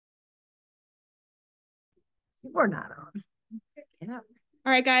We're not on. Yeah.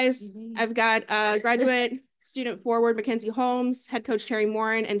 All right, guys. I've got graduate student forward Mackenzie Holmes, head coach Teri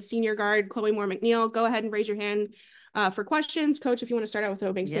Moren, and senior guard Chloe Moore-McNeil. Go ahead and raise your hand for questions. Coach, if you want to start out with an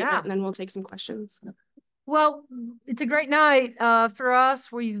opening statement, and then we'll take some questions. Well, it's a great night for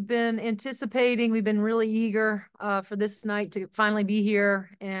us. We've been anticipating, we've been really eager for this night to finally be here,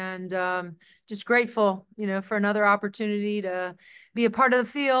 and just grateful, for another opportunity to be a part of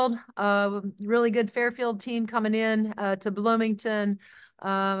the field. Really good Fairfield team coming in to Bloomington,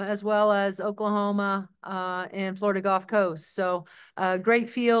 as well as Oklahoma and Florida Gulf Coast. So great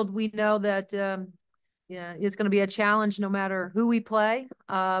field. We know that yeah, it's going to be a challenge no matter who we play.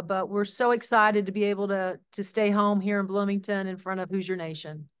 But we're so excited to be able to stay home here in Bloomington in front of Hoosier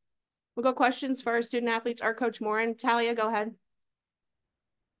Nation. We'll go questions for our student athletes. Our coach Moren. Talia, go ahead.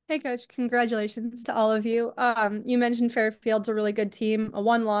 Hey, Coach. Congratulations to all of you. You mentioned Fairfield's a really good team, a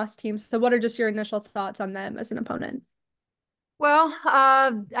one-loss team. So what are just your initial thoughts on them as an opponent? Well,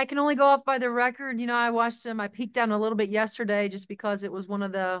 I can only go off by the record. I watched them. I peeked down a little bit yesterday just because it was one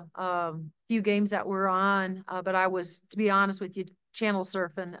of the few games that were on. But I was, to be honest with you, channel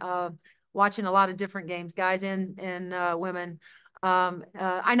surfing, watching a lot of different games, guys and women.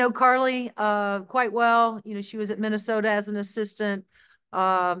 I know Carly quite well. She was at Minnesota as an assistant.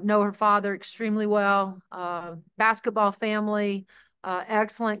 Know her father extremely well. Basketball family.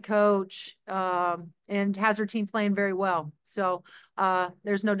 Excellent coach, and has her team playing very well. So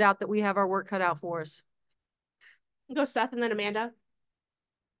there's no doubt that we have our work cut out for us. Go Seth and then Amanda.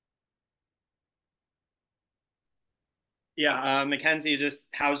 Yeah, Mackenzie, just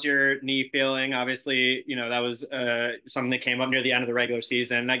how's your knee feeling? Obviously, that was something that came up near the end of the regular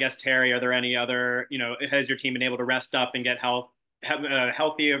season. I guess, Teri, are there any other, has your team been able to rest up and get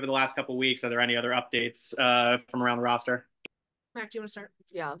healthy over the last couple of weeks? Are there any other updates from around the roster? Mac, do you want to start?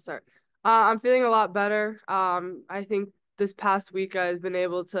 Yeah, I'll start. I'm feeling a lot better. I think this past week I've been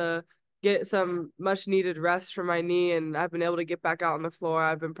able to get some much needed rest from my knee, and I've been able to get back out on the floor.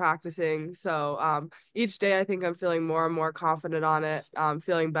 I've been practicing. So each day I think I'm feeling more and more confident on it,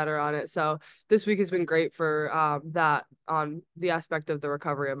 feeling better on it. So this week has been great for that on the aspect of the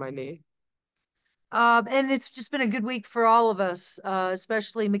recovery of my knee. And it's just been a good week for all of us,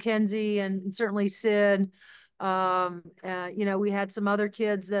 especially Mackenzie and certainly Sid. We had some other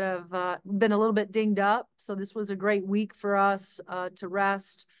kids that have been a little bit dinged up. So this was a great week for us to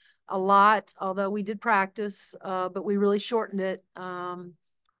rest a lot, although we did practice, but we really shortened it.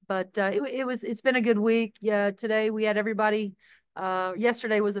 It's been a good week. Yeah, today we had everybody.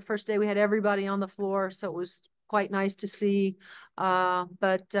 Yesterday was the first day we had everybody on the floor, so it was quite nice to see. Now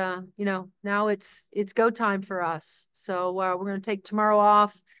it's go time for us. So we're going to take tomorrow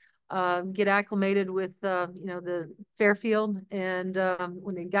off. Get acclimated with the Fairfield, and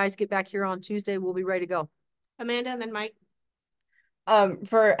when the guys get back here on Tuesday, we'll be ready to go. Amanda and then Mike.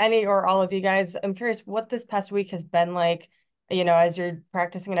 For any or all of you guys, I'm curious what this past week has been like, as you're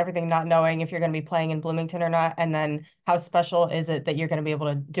practicing and everything, not knowing if you're going to be playing in Bloomington or not, and then how special is it that you're going to be able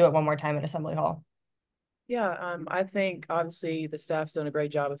to do it one more time at Assembly Hall? Yeah, I think obviously the staff's done a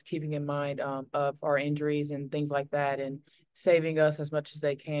great job of keeping in mind of our injuries and things like that, and saving us as much as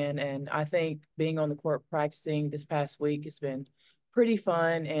they can. And I think being on the court practicing this past week has been pretty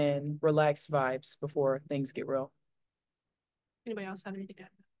fun and relaxed vibes before things get real. Anybody else have anything to add?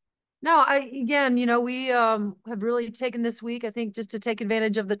 No, we have really taken this week, I think, just to take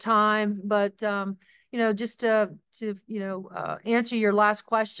advantage of the time. But just to answer your last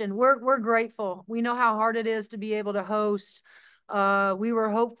question, we're grateful. We know how hard it is to be able to host. We were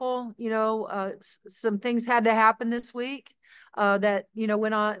hopeful. Some things had to happen this week that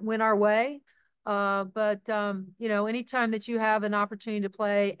went our way. Anytime that you have an opportunity to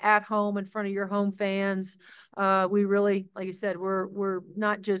play at home in front of your home fans, we really, like I said, we're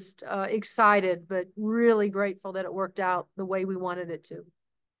not just excited, but really grateful that it worked out the way we wanted it to.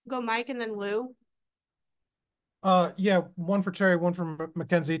 Go Mike and then Lou. Yeah, one for Teri, one for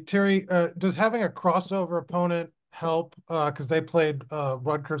Mackenzie. Teri, does having a crossover opponent help? Because they played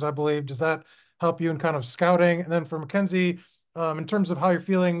Rutgers, I believe. Does that help you in kind of scouting? And then for Mackenzie, in terms of how you're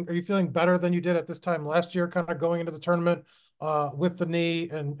feeling, are you feeling better than you did at this time last year, kind of going into the tournament with the knee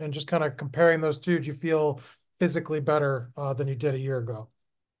and just kind of comparing those two? Do you feel physically better than you did a year ago?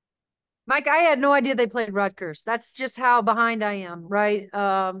 Mike, I had no idea they played Rutgers. That's just how behind I am, right?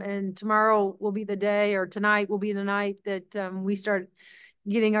 And tomorrow will be the day, or tonight will be the night that we start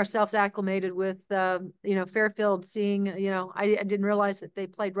getting ourselves acclimated with, Fairfield, seeing, I didn't realize that they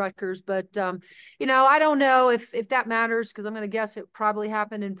played Rutgers, but, I don't know if that matters, because I'm going to guess it probably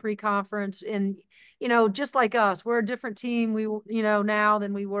happened in pre-conference. And, just like us, we're a different team, now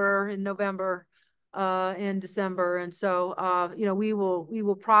than we were in November. in December. And so, we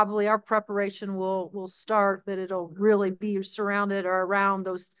will probably, our preparation will start, but it'll really be surrounded or around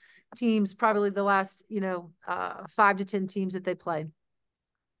those teams, probably the last, 5 to 10 teams that they played.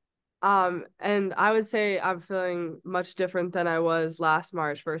 And I would say I'm feeling much different than I was last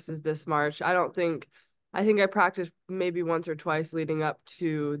March versus this March. I think I practiced maybe once or twice leading up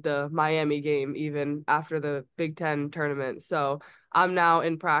to the Miami game, even after the Big Ten tournament. So I'm now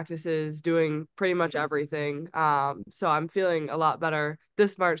in practices doing pretty much everything. So I'm feeling a lot better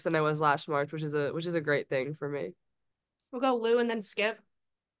this March than I was last March, which is a great thing for me. We'll go Lou and then Skip.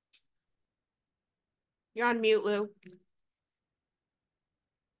 You're on mute, Lou.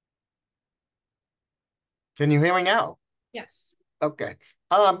 Can you hear me now? Yes. Okay.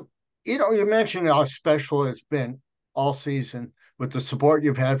 You mentioned how special it's been all season with the support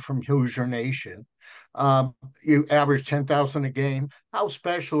you've had from Hoosier Nation. You average 10,000 a game. How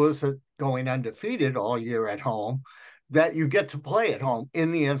special is it going undefeated all year at home that you get to play at home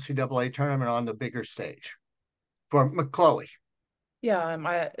in the NCAA tournament on the bigger stage for McCloey?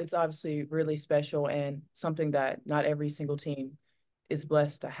 Yeah, it's obviously really special and something that not every single team is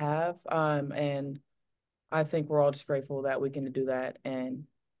blessed to have. And I think we're all just grateful that we can do that, and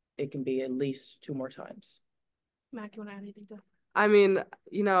it can be at least 2 more times. Mac, you want to add anything to? I mean,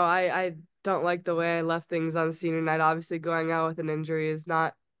 I don't like the way I left things on senior night. Obviously, going out with an injury is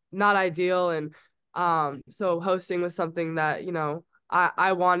not ideal, and so hosting was something that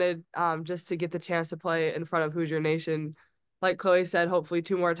I wanted just to get the chance to play in front of Hoosier Nation. Like Chloe said, hopefully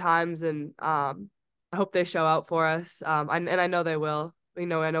 2 more times, and I hope they show out for us. And I know they will. I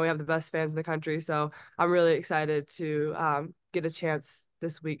know we have the best fans in the country, so I'm really excited to get a chance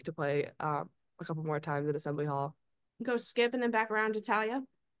this week to play a couple more times at Assembly Hall. Go Skip and then back around to Talia.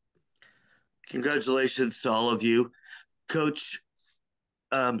 Congratulations to all of you. Coach,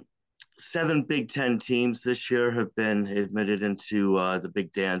 7 Big Ten teams this year have been admitted into the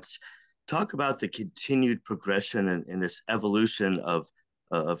Big Dance. Talk about the continued progression and this evolution of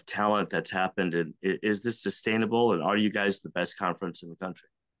talent that's happened. And is this sustainable? And are you guys the best conference in the country?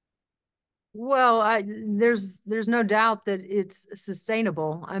 Well, there's no doubt that it's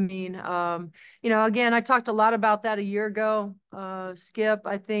sustainable. I mean, again, I talked a lot about that a year ago, Skip.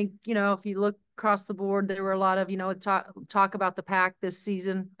 I think, if you look across the board, there were a lot of, talk about the Pac this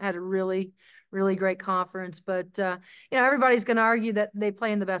season, had a really, really great conference. But, everybody's going to argue that they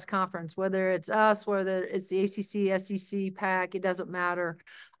play in the best conference, whether it's us, whether it's the ACC, SEC, Pac, it doesn't matter.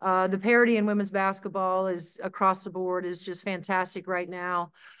 The parity in women's basketball is across the board is just fantastic right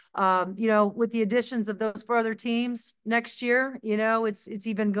now. With the additions of those further teams next year, it's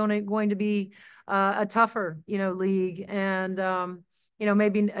even going to be a tougher, league. And,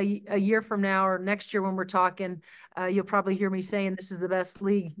 maybe a year from now or next year when we're talking, you'll probably hear me saying this is the best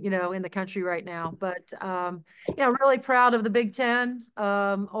league, in the country right now. But, really proud of the Big Ten.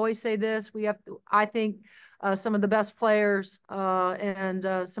 Always say this, I think, some of the best players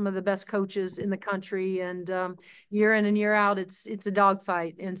and some of the best coaches in the country. And year in and year out, it's a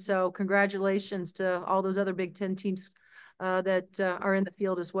dogfight. And so congratulations to all those other Big Ten teams that are in the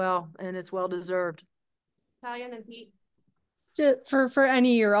field as well. And it's well deserved. Talia and then Pete. For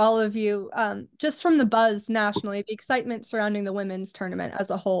any or all of you, just from the buzz nationally, the excitement surrounding the women's tournament as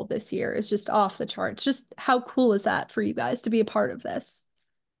a whole this year is just off the charts. Just how cool is that for you guys to be a part of this?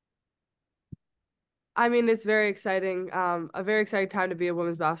 I mean, it's very exciting, a very exciting time to be a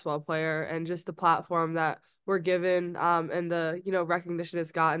women's basketball player, and just the platform that we're given, and the, recognition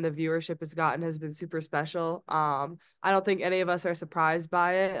it's gotten, the viewership it's gotten has been super special. I don't think any of us are surprised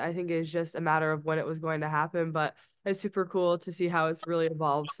by it. I think it's just a matter of when it was going to happen, but it's super cool to see how it's really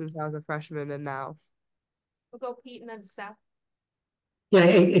evolved since I was a freshman and now. We'll go Pete and then Steph. Yeah,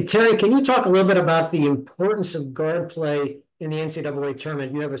 hey, Teri, can you talk a little bit about the importance of guard play in the NCAA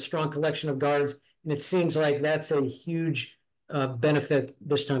tournament? You have a strong collection of guards, and it seems like that's a huge benefit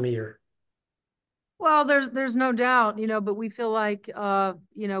this time of year. Well, there's no doubt, but we feel like,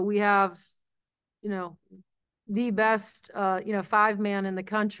 we have, the best, 5-man in the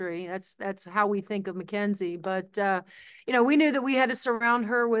country. That's how we think of Mackenzie. But, we knew that we had to surround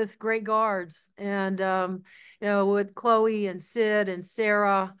her with great guards. And, with Chloe and Sid and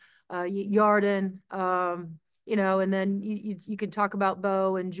Sarah, Yarden, and then you could talk about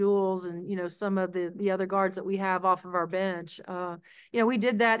Bo and Jules and, some of the other guards that we have off of our bench. We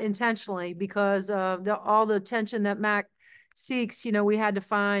did that intentionally because all the attention that Mac seeks, we had to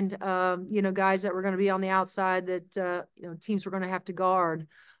find, guys that were going to be on the outside that, teams were going to have to guard.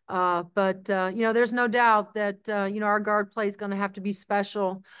 But there's no doubt that, our guard play is going to have to be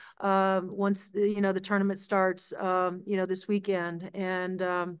special once the tournament starts, this weekend. And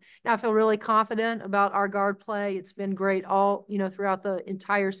I feel really confident about our guard play. It's been great all, throughout the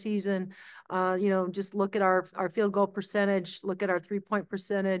entire season. Just look at our field goal percentage, look at our 3-point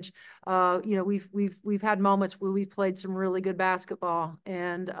percentage. We've had moments where we've played some really good basketball.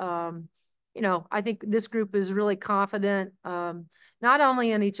 And, I think this group is really confident, not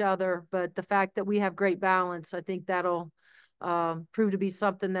only in each other, but the fact that we have great balance. I think that'll prove to be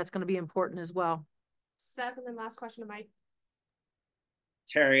something that's going to be important as well. Seth, and then last question to Mike.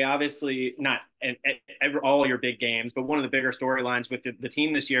 Teri, obviously not all your big games, but one of the bigger storylines with the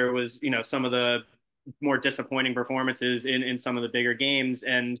team this year was, some of the more disappointing performances in some of the bigger games.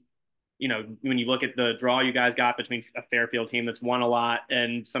 And, when you look at the draw you guys got between a Fairfield team that's won a lot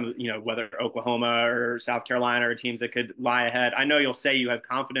and some, whether Oklahoma or South Carolina are teams that could lie ahead. I know you'll say you have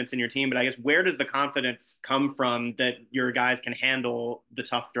confidence in your team, but I guess where does the confidence come from that your guys can handle the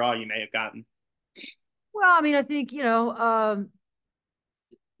tough draw you may have gotten? Well, I mean, I think,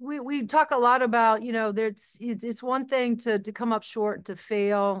 we talk a lot about, it's one thing to come up short, to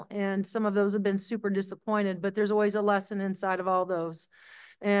fail, and some of those have been super disappointed, but there's always a lesson inside of all those.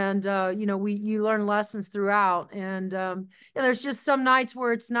 And you learn lessons throughout, and there's just some nights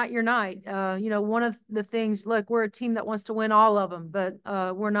where it's not your night. One of the things, look, we're a team that wants to win all of them, but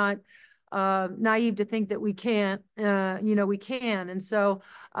we're not naive to think that we can't. We can. And so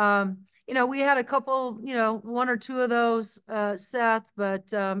we had a couple, one or two of those, Seth,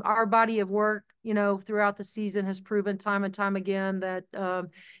 but our body of work, throughout the season has proven time and time again that,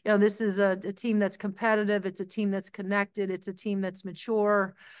 this is a team that's competitive. It's a team that's connected. It's a team that's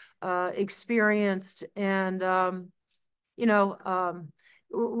mature, experienced. And,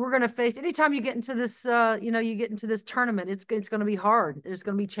 we're going to face, anytime you get into this, you get into this tournament, it's going to be hard. There's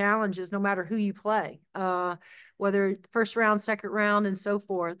going to be challenges no matter who you play, whether first round, second round, and so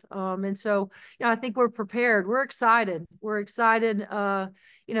forth. And so, I think we're prepared. We're excited. We're excited,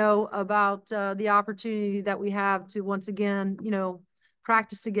 about the opportunity that we have to once again,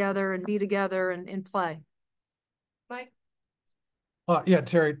 practice together and be together and play. Mike? Yeah,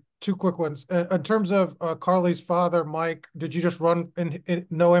 Teri, two quick ones. In terms of Carly's father, Mike, did you just run and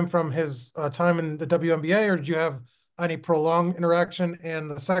know him from his time in the WNBA, or did you have any prolonged interaction? And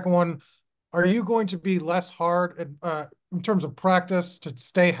the second one, are you going to be less hard in terms of practice to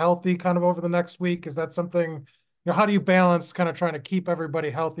stay healthy kind of over the next week? Is that something, how do you balance kind of trying to keep everybody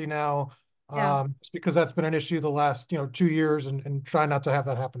healthy now? Yeah. Just because that's been an issue the last, 2 years, and try not to have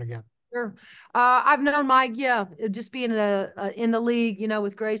that happen again. Sure. I've known Mike, just being in the league,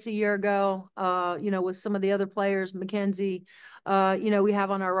 with Grace a year ago, with some of the other players, Mackenzie, we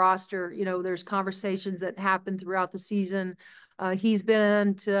have on our roster, there's conversations that happen throughout the season. He's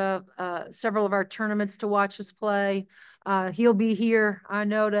been to several of our tournaments to watch us play. He'll be here, I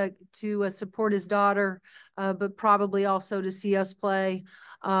know, to support his daughter, but probably also to see us play.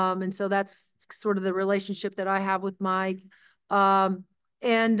 And so that's sort of the relationship that I have with Mike.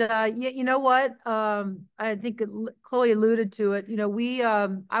 And you know what? I think Chloe alluded to it.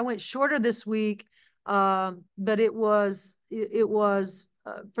 I went shorter this week, but it was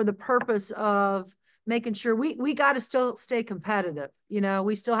for the purpose of making sure we got to still stay competitive.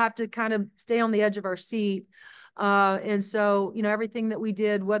 We still have to kind of stay on the edge of our seat. And so, everything that we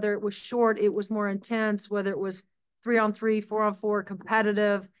did, whether it was short, it was more intense, whether it was 3-on-3, 4-on-4,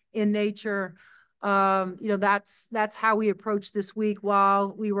 competitive in nature. That's how we approached this week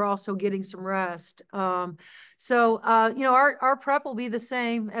while we were also getting some rest. So our prep will be the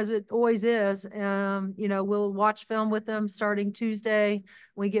same as it always is. We'll watch film with them starting Tuesday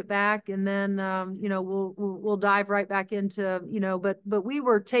when we get back, and then we'll dive right back into, but we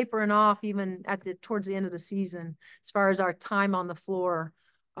were tapering off even towards the end of the season as far as our time on the floor.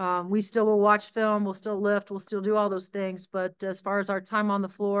 We still will watch film, we'll still lift, we'll still do all those things, but as far as our time on the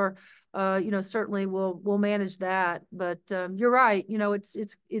floor, certainly we'll manage that. But you're right,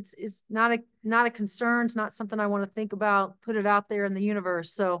 it's not a concern. It's not something I want to think about, put it out there in the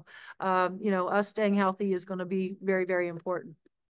universe. So us staying healthy is going to be very, very important.